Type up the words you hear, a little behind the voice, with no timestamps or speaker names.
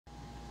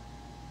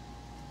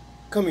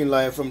Coming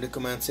live from the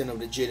command center of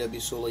the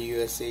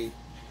jwsolarusa.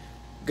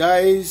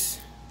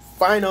 Guys,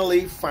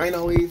 finally,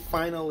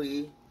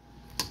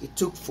 it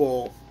took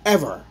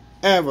forever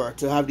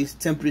to have this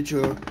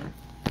temperature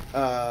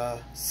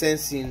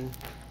sensing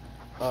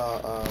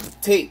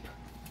tape.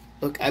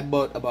 Look, I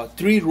bought about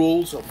 3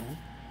 rolls of them.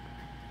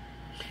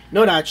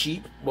 Not that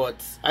cheap,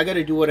 but I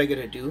gotta do what I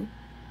gotta do.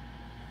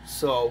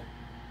 So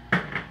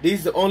this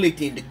is the only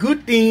thing. The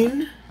good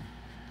thing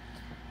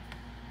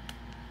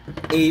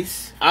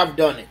is I've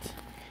done it.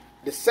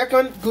 The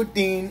second good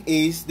thing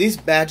is these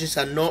batteries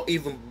are not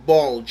even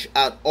bulge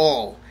at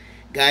all.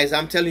 Guys,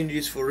 I'm telling you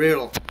this for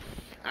real.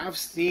 I've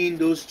seen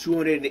those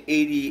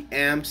 280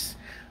 amps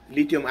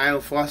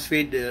lithium-ion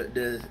phosphate,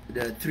 the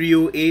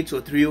 308s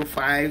or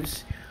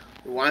 305s,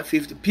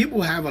 150.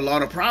 People have a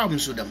lot of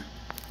problems with them.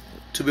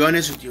 To be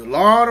honest with you, a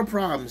lot of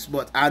problems.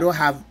 But I don't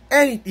have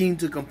anything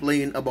to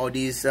complain about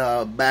these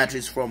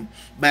batteries from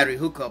Battery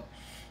Hookup.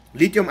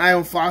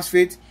 Lithium-ion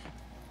phosphate,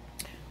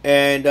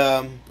 and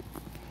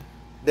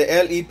the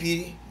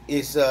LEP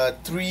is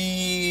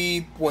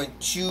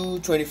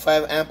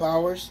 3.225 amp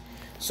hours.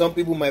 Some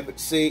people might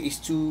say it's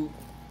the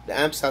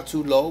amps are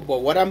too low,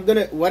 but what I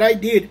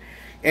did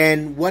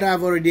and what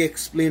I've already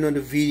explained on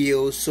the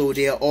video, so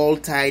they are all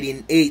tied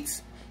in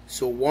 8s.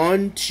 So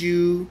 1,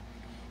 2,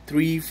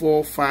 3,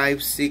 4,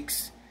 5,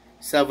 6,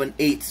 7,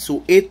 8.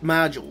 So 8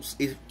 modules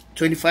is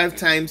 25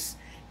 times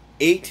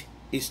 8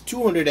 is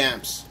 200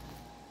 amps.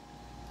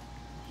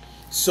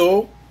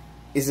 So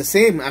it's the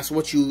same as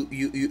what you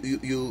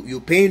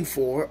paying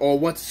for, or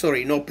what,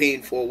 sorry, not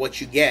paying for, what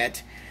you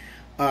get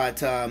at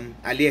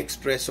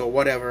AliExpress or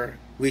whatever,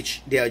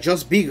 which they are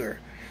just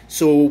bigger.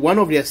 So one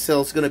of their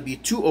cells gonna be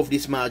 2 of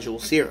these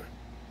modules here,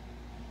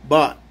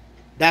 but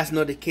that's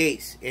not the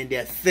case, and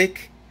they're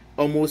thick,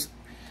 almost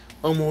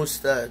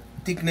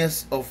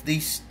thickness of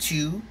these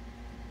 2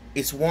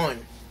 is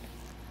 1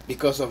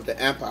 because of the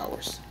amp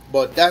hours,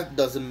 but that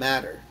doesn't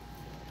matter.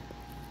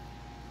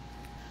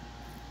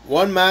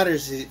 What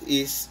matters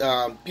is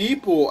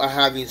people are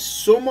having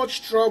so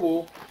much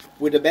trouble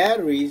with the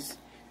batteries.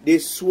 They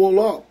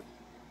swell up,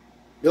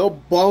 they're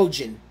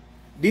bulging.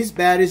 These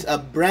batteries are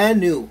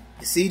brand new.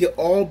 You see, they're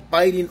all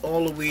biting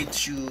all the way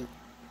to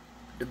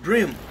the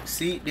brim.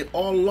 See, they're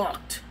all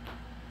locked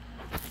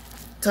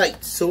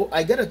tight, so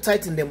I gotta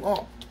tighten them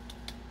up.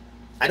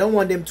 I don't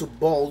want them to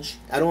bulge,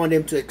 I don't want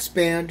them to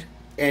expand,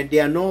 and they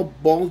are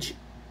not bulged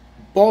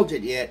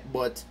yet,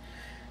 but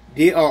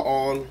they are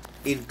all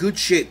in good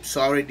shape. So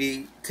I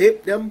already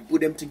taped them,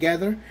 put them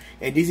together,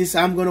 and this is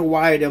how I'm gonna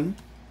wire them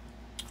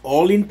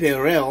all in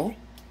parallel,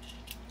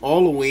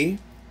 all the way,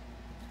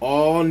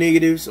 all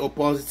negatives or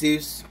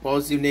positives,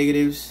 positive,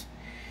 negatives.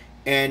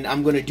 And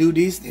I'm gonna do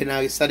this, and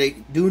I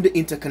started doing the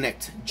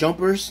interconnect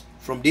jumpers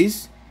from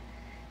this,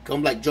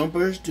 come like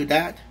jumpers to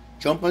that,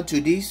 jumper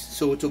to this,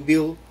 so to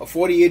build a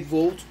 48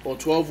 volt or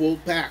 12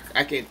 volt pack.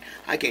 I can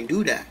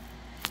do that.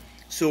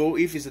 So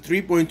if it's a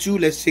 3.2,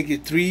 let's take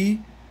it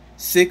 3,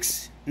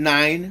 6,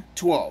 9,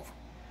 12.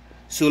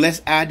 So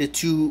let's add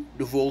the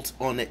volts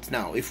on it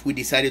now, if we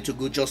decided to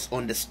go just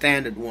on the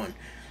standard one.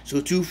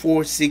 So 2,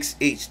 4, 6,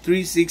 8,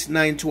 3, 6,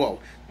 9, 12,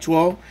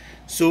 12.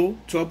 So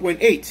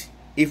 12.8,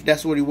 if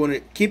that's what you want to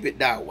keep it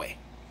that way.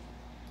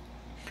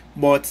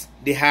 But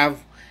they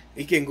have,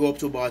 it can go up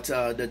to about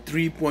the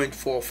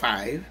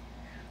 3.45,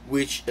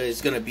 which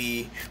is a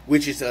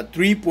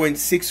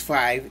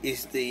 3.65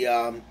 is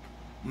the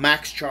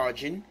max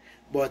charging.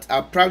 But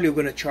I'm probably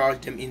going to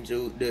charge them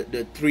into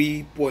the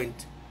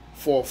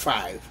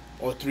 3.45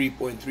 or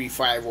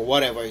 3.35 or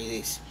whatever it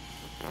is,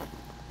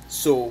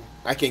 so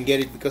I can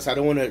get it, because I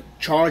don't want to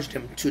charge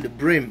them to the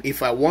brim.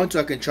 If I want to,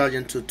 I can charge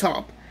them to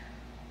top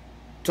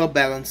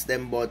balance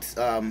them. But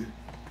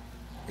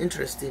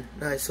interesting,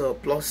 I saw a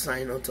plus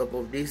sign on top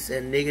of this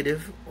and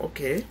negative.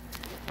 Okay,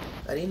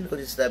 I didn't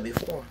notice that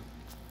before.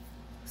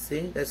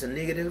 See, there's a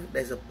negative,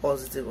 there's a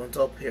positive on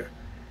top here.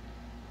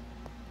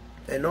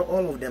 And not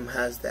all of them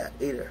has that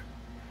either.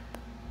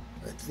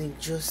 I think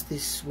just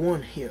this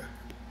one here,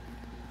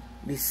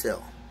 this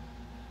cell.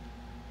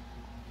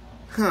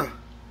 Huh,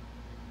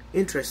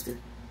 interesting.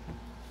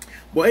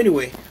 But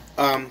anyway,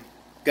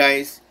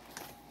 guys,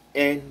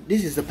 and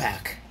this is the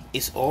pack.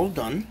 It's all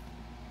done,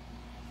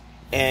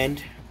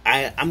 and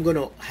I'm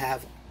gonna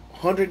have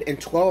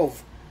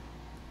 112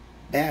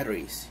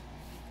 batteries.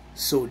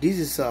 So this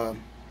is a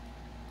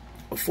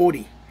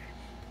 40,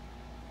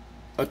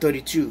 a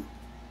 32.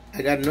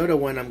 I got another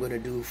one I'm gonna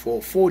do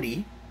for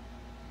 40.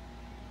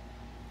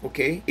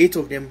 Okay, 8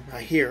 of them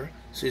are here,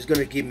 so it's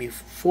gonna give me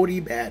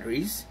 40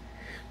 batteries.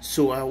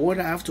 So I would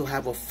have to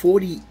have a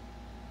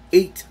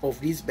 48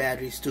 of these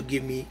batteries to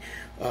give me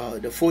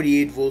the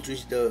 48 volts,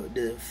 which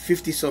the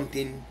 50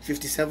 something,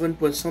 57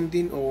 point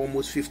something, or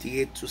almost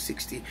 58 to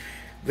 60,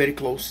 very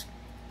close.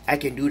 I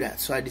can do that.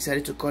 So I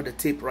decided to cut the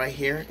tape right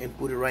here and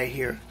put it right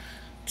here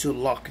to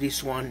lock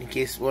this one, in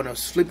case when I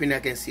was flipping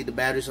I can see the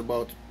batteries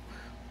about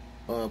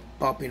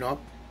popping up.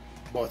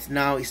 But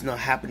now it's not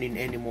happening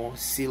anymore.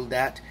 Seal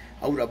that.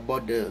 I would have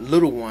bought the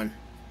little one,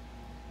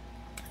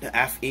 the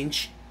 1/2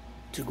 inch,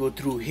 to go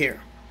through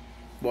here.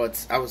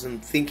 but I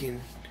wasn't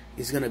thinking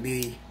it's gonna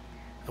be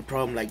a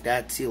problem like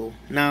that till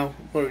now.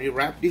 I've already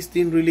wrapped this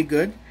thing really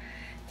good,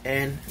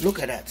 and look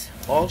at that,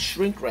 all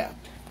shrink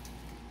wrapped.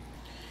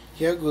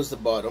 Here goes the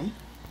bottom.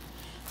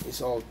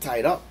 It's all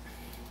tied up.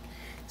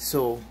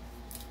 So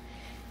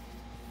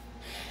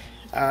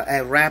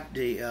I wrapped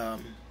the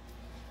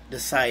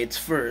sides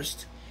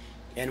first,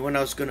 and when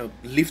I was gonna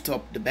lift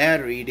up the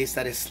battery, they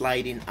started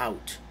sliding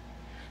out.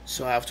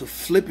 So I have to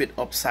flip it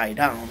upside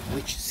down,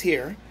 which is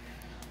here,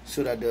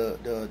 so that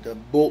the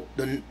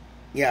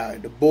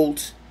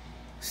bolt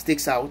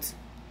sticks out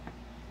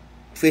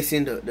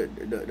facing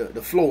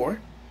the floor,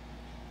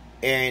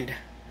 and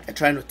I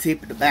try to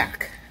tape the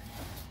back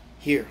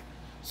here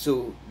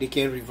so they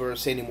can't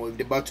reverse anymore. If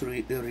they're about to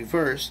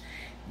reverse,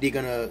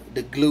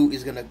 the glue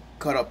is gonna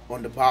cut up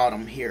on the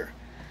bottom here.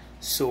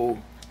 So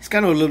it's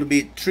kind of a little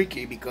bit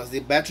tricky because the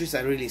batteries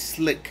are really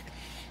slick.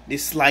 They're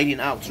sliding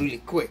out really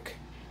quick.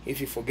 If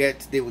you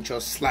forget, they will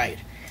just slide.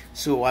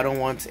 So I don't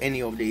want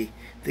any of the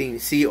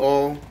things. See,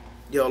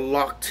 they're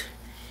locked.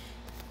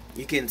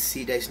 You can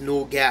see there's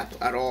no gap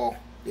at all.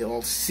 They're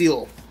all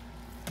sealed.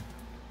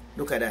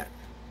 Look at that,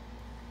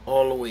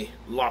 all the way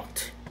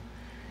locked.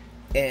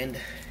 And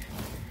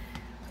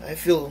I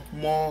feel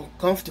more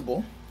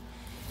comfortable.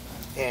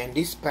 And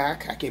this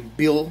pack, I can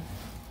build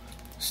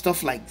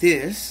stuff like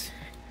this.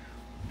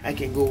 I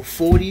can go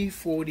 40,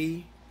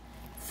 40,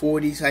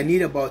 40. So I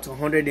need about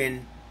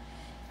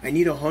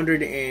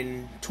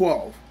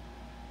 112.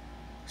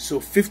 So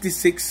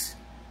 56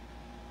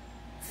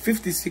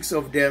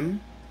 of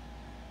them.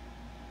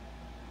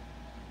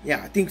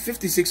 Yeah, I think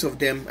 56 of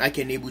them I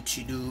can able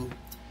to do.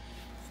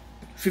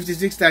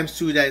 56 times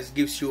 2, that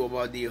gives you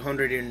about the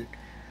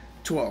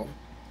 112.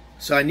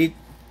 So I need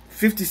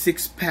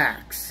 56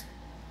 packs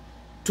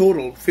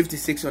total,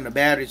 56 on the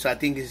battery. So I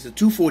think it's a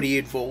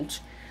 248 volts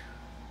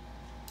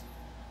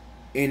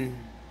in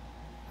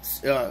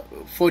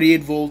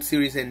 48 volt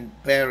series and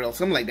parallel,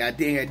 something like that. I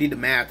think I did the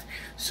math,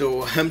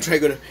 so I'm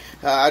trying to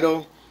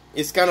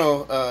it's kind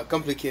of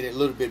complicated a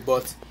little bit,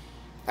 but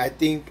I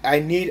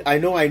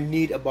know I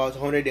need about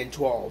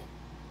 112.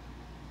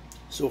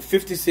 So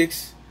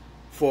 56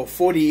 for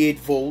 48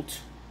 volt,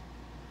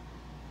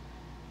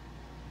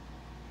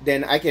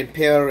 then I can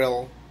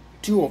parallel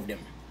 2 of them,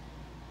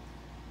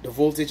 the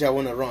voltage I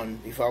want to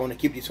run, if I want to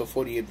keep this for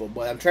 48 volt.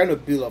 But I'm trying to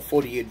build a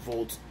 48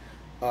 volt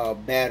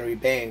battery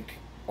bank,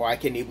 or I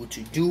can able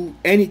to do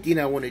anything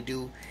I want to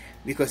do,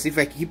 because if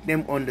I keep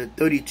them on the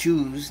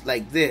 32s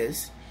like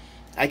this,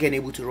 I can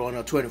able to run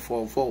a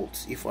 24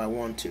 volts if I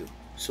want to.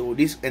 So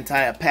this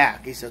entire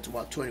pack is at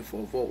about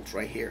 24 volts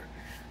right here.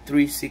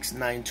 3, 6,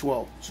 9,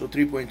 12. So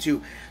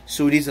 3.2.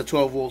 So this is a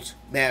 12 volts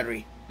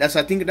battery. I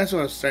think that's what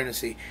I was trying to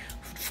say.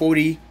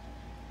 40,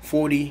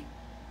 40,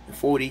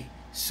 40.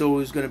 So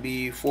it's gonna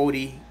be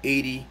 40,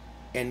 80,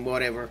 and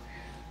whatever.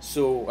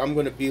 So I'm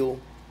gonna build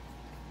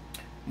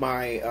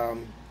my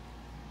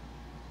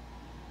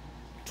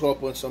 12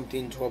 point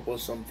something.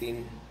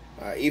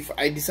 If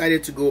I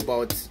decided to go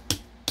about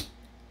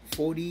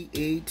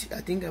 48,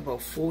 I think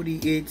about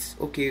 48.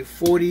 Okay,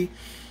 40.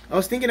 I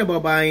was thinking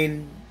about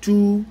buying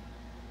 2,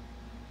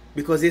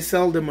 because they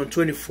sell them on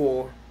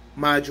 24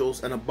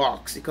 modules in a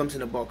box. It comes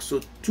in a box.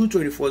 So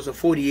 224s are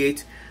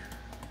 48.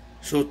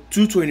 So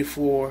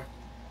 224,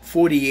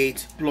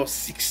 48 plus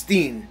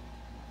 16.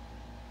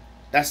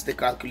 That's the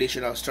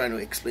calculation I was trying to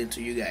explain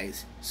to you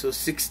guys. So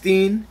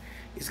 16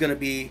 is gonna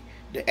be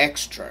the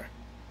extra.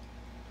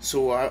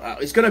 So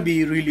it's gonna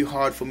be really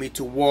hard for me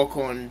to work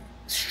on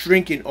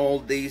shrinking all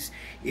these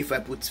if I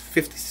put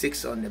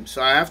 56 on them.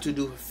 So I have to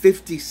do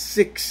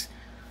 56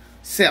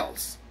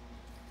 cells.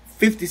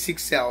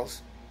 56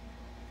 cells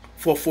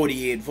for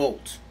 48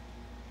 volts.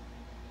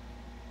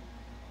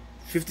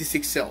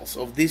 56 cells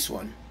of this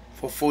one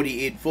for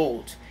 48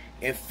 volts,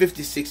 and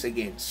 56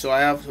 again. So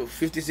I have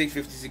 56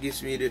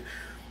 gives me the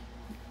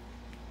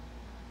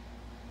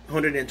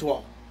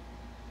 112.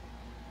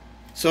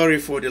 Sorry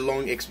for the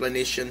long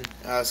explanation.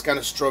 I was kind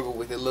of struggled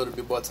with it a little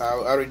bit, but I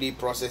already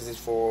processed it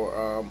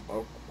for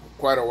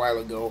quite a while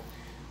ago,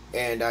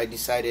 and I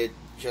decided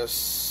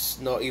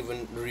just not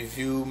even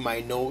review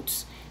my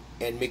notes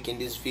and making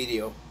this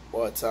video.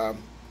 But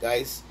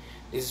guys,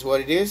 this is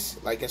what it is.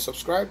 Like and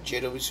subscribe.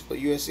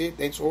 jwsolarusa.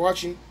 Thanks for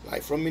watching.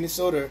 Live from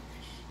Minnesota.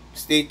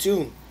 Stay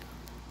tuned.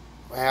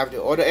 I have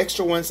the other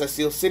extra ones that are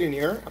still sitting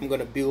here. I'm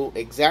gonna build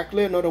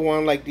exactly another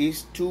one like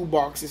these. 2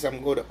 boxes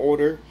I'm going to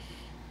order.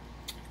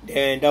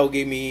 Then that will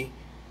give me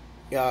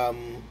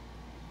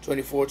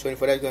 24. That's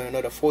going to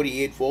another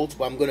 48 volts.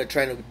 But I'm going to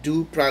try to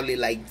do probably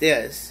like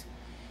this.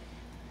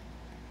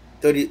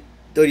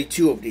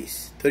 32 of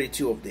this.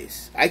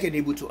 I can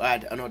able to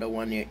add another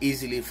one here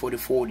easily for the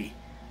 40.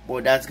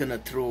 But that's going to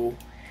throw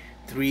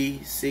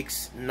 3,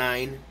 6,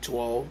 9,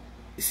 12.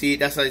 You see,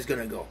 that's how it's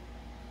going to go.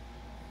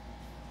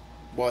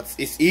 But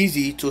it's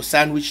easy to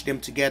sandwich them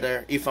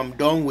together. If I'm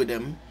done with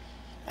them,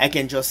 I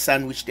can just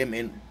sandwich them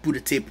and put the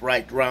tape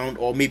right round,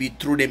 or maybe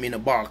throw them in a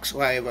box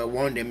however I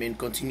want them and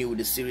continue with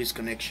the series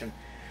connection.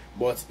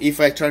 But if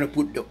I try to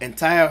put the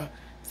entire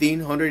thing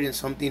 100 and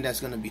something,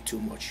 that's gonna be too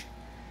much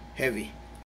heavy.